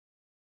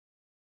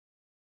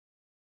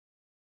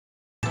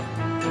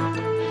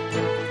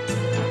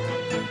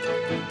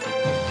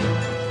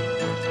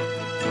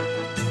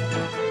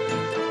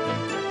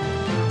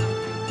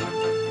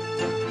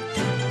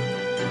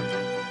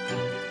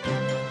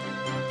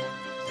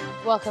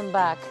Welcome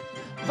back.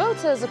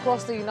 Voters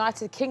across the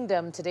United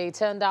Kingdom today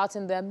turned out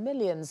in their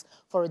millions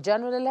for a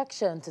general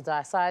election to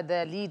decide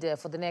their leader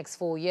for the next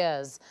 4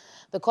 years.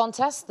 The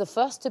contest, the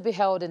first to be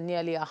held in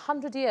nearly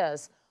 100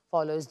 years,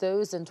 follows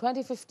those in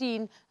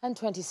 2015 and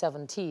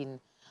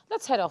 2017.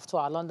 Let's head off to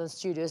our London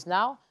studios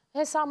now.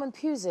 Here's Simon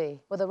Pusey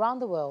with Around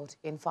the World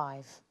in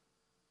 5.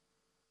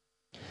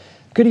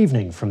 Good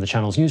evening from the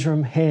Channel's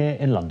newsroom here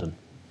in London.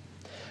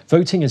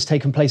 Voting has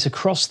taken place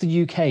across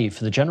the UK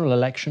for the general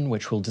election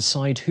which will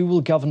decide who will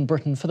govern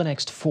Britain for the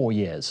next 4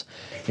 years.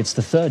 It's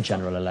the third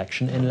general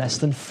election in less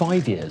than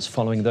 5 years,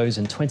 following those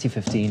in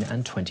 2015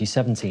 and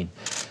 2017.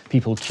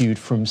 People queued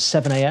from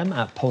 7 a.m.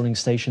 at polling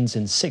stations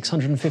in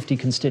 650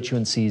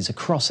 constituencies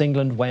across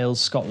England,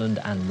 Wales, Scotland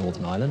and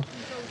Northern Ireland.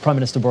 Prime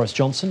Minister Boris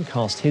Johnson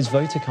cast his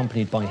vote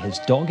accompanied by his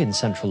dog in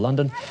central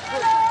London.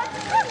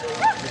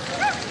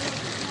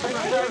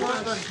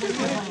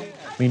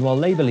 Meanwhile,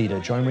 Labour leader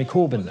Jeremy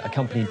Corbyn,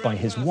 accompanied by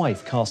his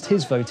wife, cast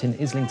his vote in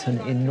Islington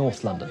in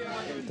North London.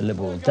 The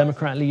Liberal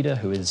Democrat leader,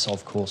 who is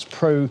of course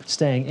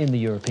pro-staying in the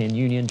European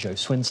Union, Jo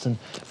Swinson,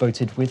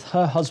 voted with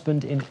her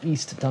husband in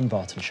East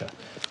Dunbartonshire.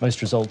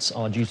 Most results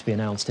are due to be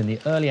announced in the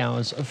early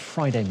hours of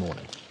Friday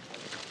morning.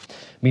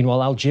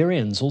 Meanwhile,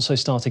 Algerians also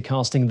started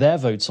casting their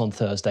votes on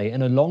Thursday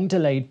in a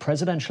long-delayed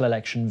presidential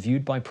election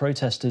viewed by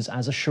protesters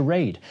as a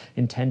charade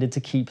intended to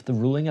keep the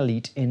ruling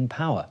elite in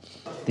power.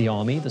 The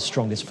army, the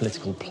strongest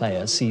political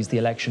player, sees the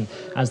election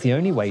as the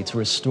only way to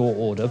restore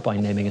order by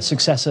naming a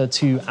successor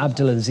to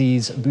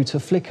Abdelaziz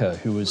Bouteflika,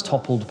 who was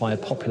toppled by a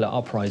popular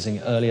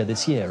uprising earlier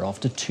this year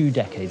after 2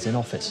 decades in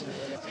office.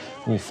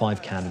 All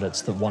 5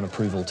 candidates that won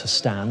approval to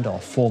stand are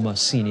former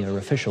senior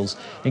officials,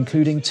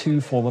 including 2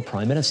 former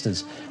prime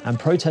ministers, and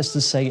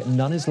protesters say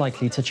none is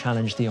likely to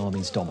challenge the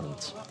army's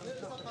dominance.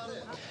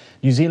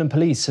 New Zealand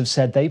police have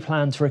said they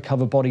plan to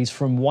recover bodies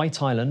from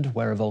White Island,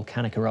 where a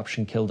volcanic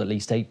eruption killed at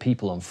least 8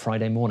 people on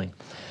Friday morning.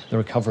 The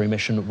recovery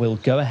mission will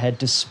go ahead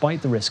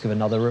despite the risk of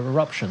another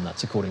eruption,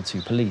 that's according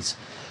to police.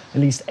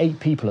 At least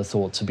 8 people are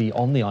thought to be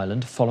on the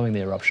island following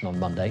the eruption on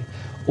Monday.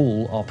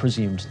 All are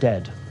presumed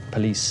dead.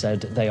 Police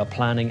said they are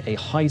planning a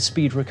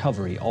high-speed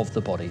recovery of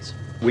the bodies.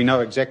 We know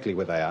exactly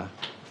where they are,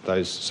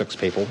 those 6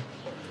 people.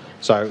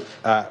 So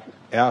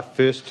our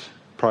first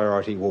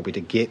priority will be to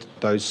get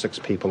those 6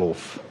 people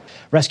off.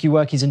 Rescue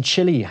workers in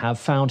Chile have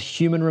found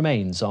human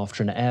remains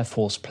after an Air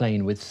Force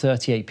plane with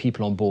 38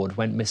 people on board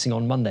went missing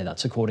on Monday.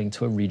 That's according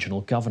to a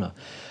regional governor.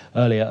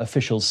 Earlier,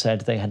 officials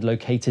said they had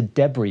located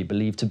debris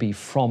believed to be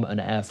from an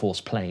Air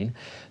Force plane.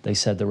 They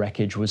said the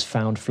wreckage was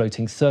found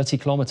floating 30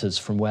 kilometres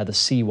from where the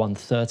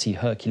C-130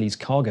 Hercules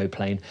cargo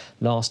plane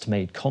last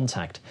made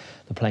contact.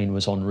 The plane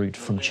was en route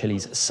from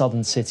Chile's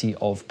southern city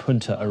of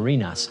Punta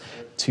Arenas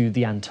to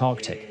the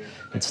Antarctic.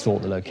 It's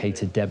thought the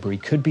located debris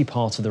could be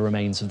part of the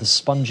remains of the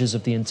sponges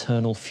of the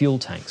internal fuel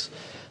tanks.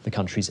 The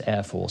country's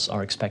Air Force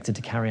are expected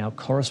to carry out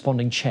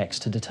corresponding checks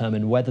to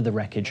determine whether the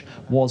wreckage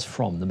was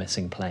from the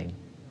missing plane.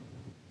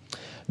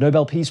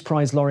 Nobel Peace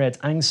Prize laureate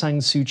Aung San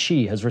Suu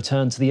Kyi has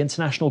returned to the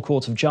International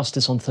Court of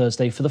Justice on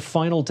Thursday for the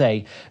final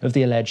day of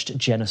the alleged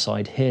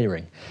genocide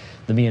hearing.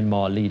 The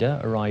Myanmar leader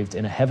arrived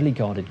in a heavily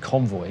guarded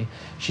convoy.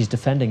 She's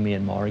defending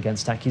Myanmar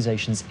against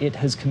accusations it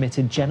has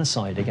committed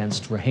genocide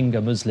against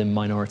Rohingya Muslim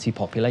minority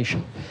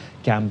population.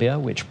 Gambia,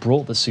 which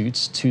brought the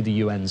suits to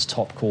the UN's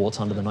top court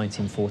under the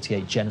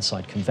 1948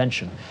 Genocide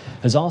Convention,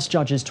 has asked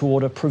judges to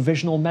order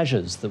provisional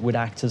measures that would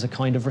act as a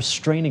kind of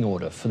restraining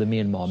order for the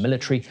Myanmar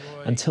military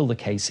until the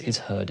case is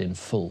heard in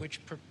full.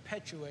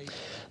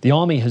 The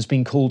army has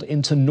been called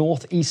into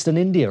northeastern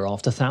India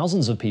after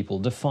thousands of people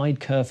defied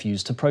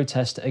curfews to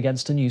protest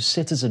against a new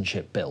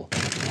citizenship bill.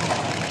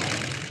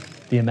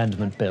 The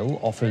amendment bill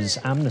offers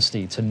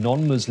amnesty to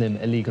non-Muslim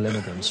illegal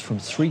immigrants from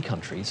 3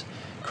 countries.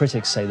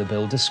 Critics say the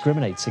bill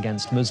discriminates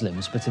against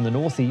Muslims, but in the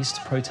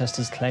northeast,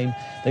 protesters claim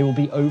they will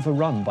be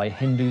overrun by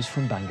Hindus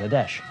from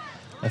Bangladesh.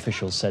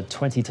 Officials said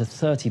 20 to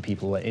 30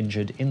 people were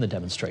injured in the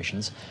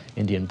demonstrations.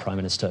 Indian Prime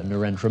Minister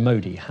Narendra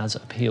Modi has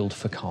appealed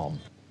for calm.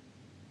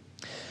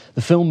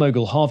 The film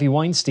mogul Harvey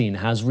Weinstein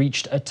has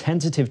reached a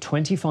tentative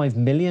 $25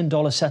 million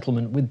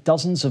settlement with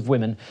dozens of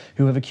women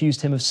who have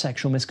accused him of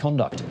sexual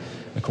misconduct.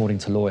 According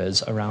to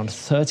lawyers, around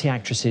 30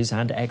 actresses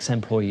and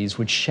ex-employees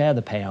would share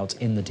the payout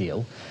in the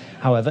deal.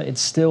 However, it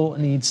still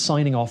needs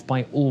signing off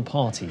by all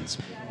parties.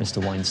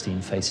 Mr.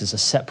 Weinstein faces a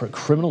separate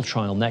criminal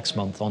trial next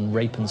month on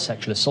rape and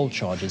sexual assault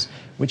charges,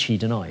 which he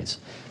denies.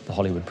 The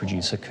Hollywood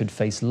producer could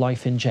face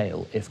life in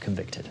jail if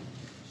convicted.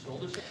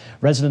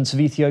 Residents of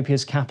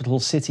Ethiopia's capital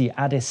city,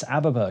 Addis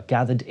Ababa,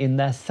 gathered in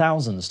their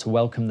thousands to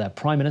welcome their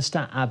Prime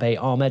Minister,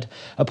 Abiy Ahmed,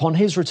 upon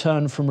his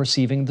return from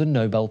receiving the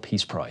Nobel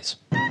Peace Prize.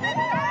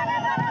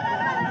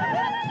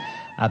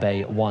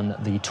 Abiy won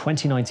the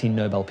 2019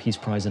 Nobel Peace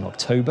Prize in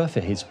October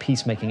for his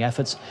peacemaking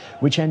efforts,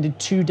 which ended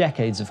 2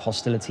 decades of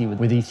hostility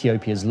with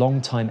Ethiopia's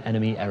longtime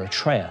enemy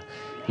Eritrea.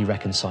 He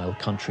reconciled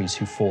countries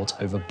who fought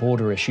over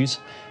border issues.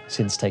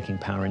 Since taking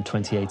power in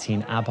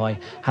 2018,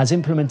 Abiy has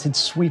implemented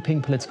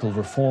sweeping political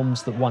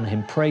reforms that won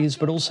him praise,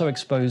 but also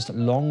exposed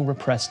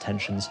long-repressed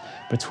tensions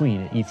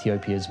between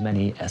Ethiopia's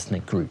many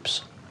ethnic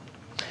groups.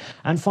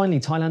 And finally,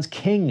 Thailand's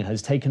king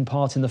has taken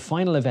part in the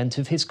final event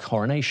of his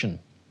coronation.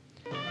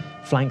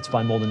 Flanked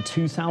by more than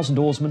 2,000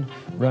 oarsmen,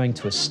 rowing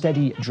to a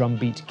steady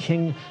drumbeat,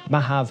 King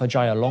Maha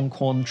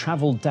Vajiralongkorn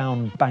travelled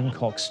down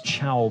Bangkok's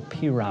Chao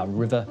Phraya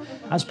River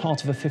as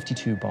part of a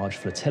 52-barge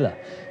flotilla.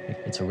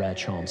 It's a rare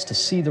chance to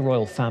see the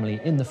royal family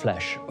in the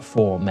flesh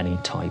for many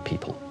Thai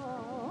people.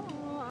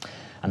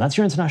 And that's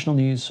your international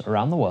news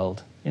around the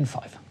world in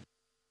 5.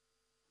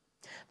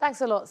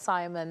 Thanks a lot,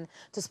 Simon.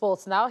 To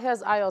sports now,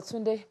 here's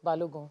Ayotunde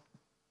Balogun.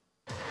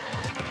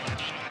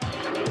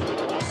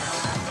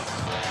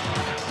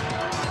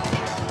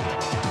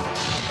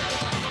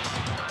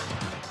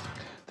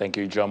 Thank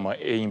you, John. My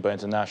Enyimba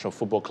International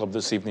Football Club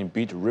this evening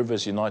beat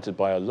Rivers United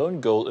by a lone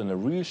goal in a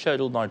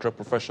rescheduled Nigeria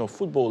Professional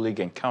Football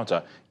League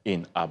encounter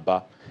in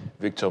Aba.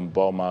 Victor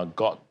Mboma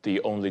got the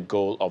only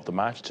goal of the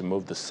match to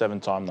move the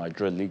 7-time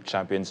Nigeria League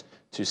champions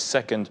to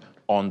second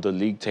on the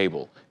league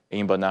table.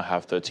 Enyimba now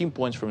have 13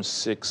 points from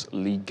 6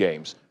 league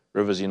games.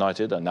 Rivers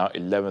United are now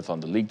 11th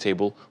on the league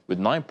table with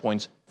 9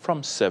 points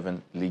from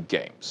 7 league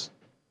games.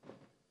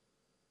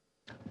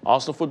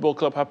 Arsenal Football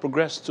Club have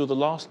progressed to the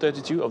last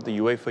 32 of the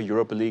UEFA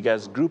Europa League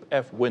as Group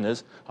F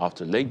winners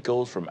after late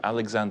goals from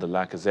Alexander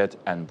Lacazette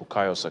and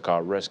Bukayo Saka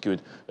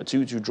rescued a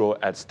 2-2 draw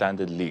at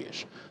Standard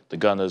Liège. The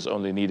Gunners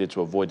only needed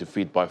to avoid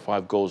defeat by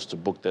 5 goals to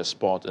book their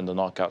spot in the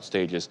knockout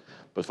stages,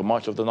 but for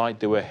much of the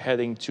night they were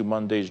heading to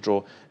Monday's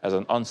draw as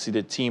an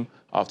unseeded team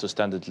after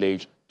Standard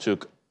Liège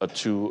took a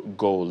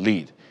 2-goal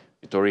lead.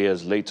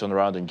 Vitoria's late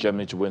turnaround in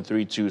Germany to win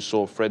 3-2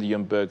 saw Freddie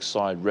Ljungberg's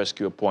side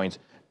rescue a point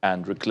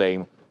and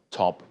reclaim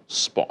top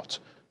spot.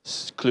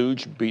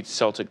 Cluj beat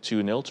Celtic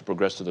 2-0 to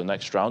progress to the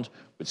next round,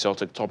 with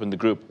Celtic topping the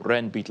group.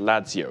 Rennes beat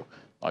Lazio.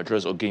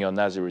 Nigeria's Oginyo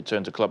Nazi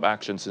returned to club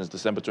action since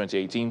December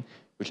 2018,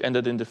 which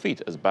ended in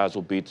defeat as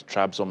Basel beat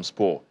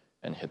Trabzonspor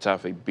and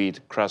Getafe beat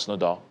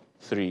Krasnodar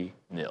 3-0.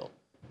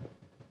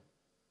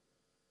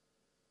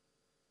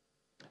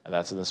 And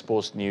that's in the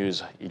sports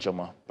news.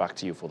 Ijoma, back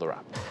to you for the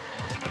wrap.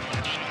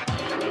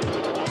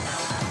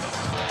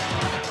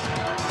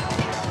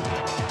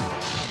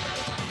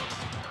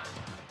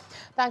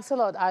 Thanks a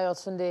lot,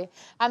 Ayotunde.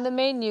 And the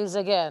main news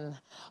again.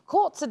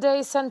 Court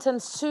today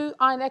sentenced 2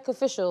 INEC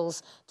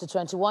officials to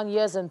 21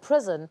 years in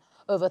prison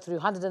over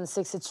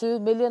 362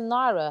 million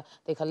naira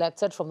they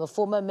collected from the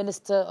former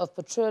Minister of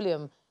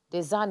Petroleum,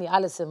 Dezani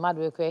Alison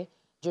Madueke,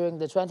 during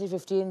the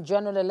 2015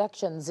 general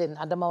elections in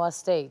Adamawa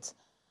State.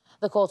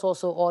 The court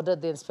also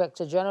ordered the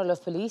Inspector General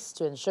of Police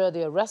to ensure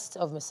the arrest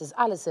of Mrs.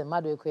 Alison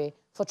Madueke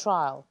for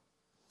trial.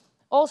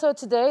 Also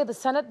today, the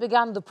Senate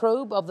began the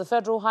probe of the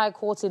Federal High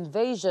Court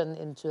invasion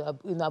in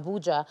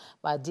Abuja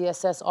by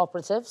DSS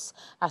operatives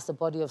as the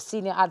body of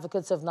senior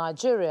advocates of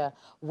Nigeria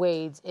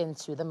wade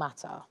into the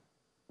matter.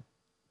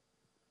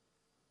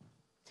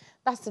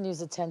 That's the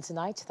news at 10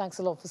 tonight. Thanks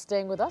a lot for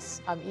staying with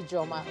us. I'm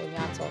Ijoma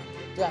Onyato.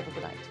 Do have a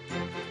good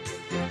night.